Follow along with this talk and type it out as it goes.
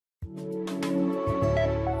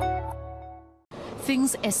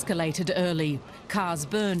Things escalated early. Cars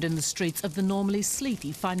burned in the streets of the normally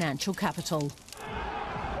sleepy financial capital.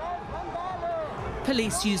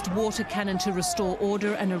 Police used water cannon to restore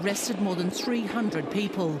order and arrested more than 300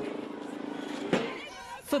 people.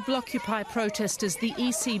 For Blockupy protesters, the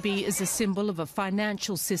ECB is a symbol of a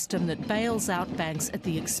financial system that bails out banks at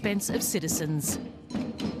the expense of citizens.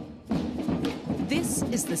 This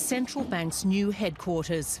is the central bank's new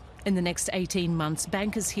headquarters. In the next 18 months,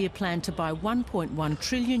 bankers here plan to buy 1.1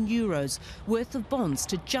 trillion euros worth of bonds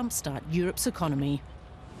to jumpstart Europe's economy.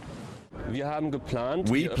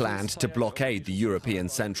 We planned to blockade the European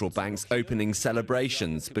Central Bank's opening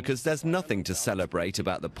celebrations because there's nothing to celebrate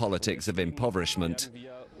about the politics of impoverishment.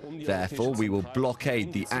 Therefore, we will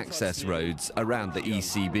blockade the access roads around the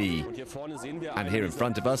ECB. And here in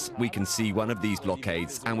front of us, we can see one of these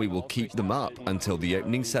blockades, and we will keep them up until the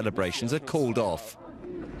opening celebrations are called off.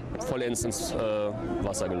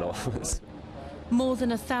 More than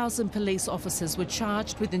 1,000 police officers were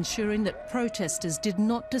charged with ensuring that protesters did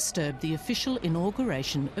not disturb the official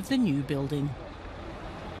inauguration of the new building.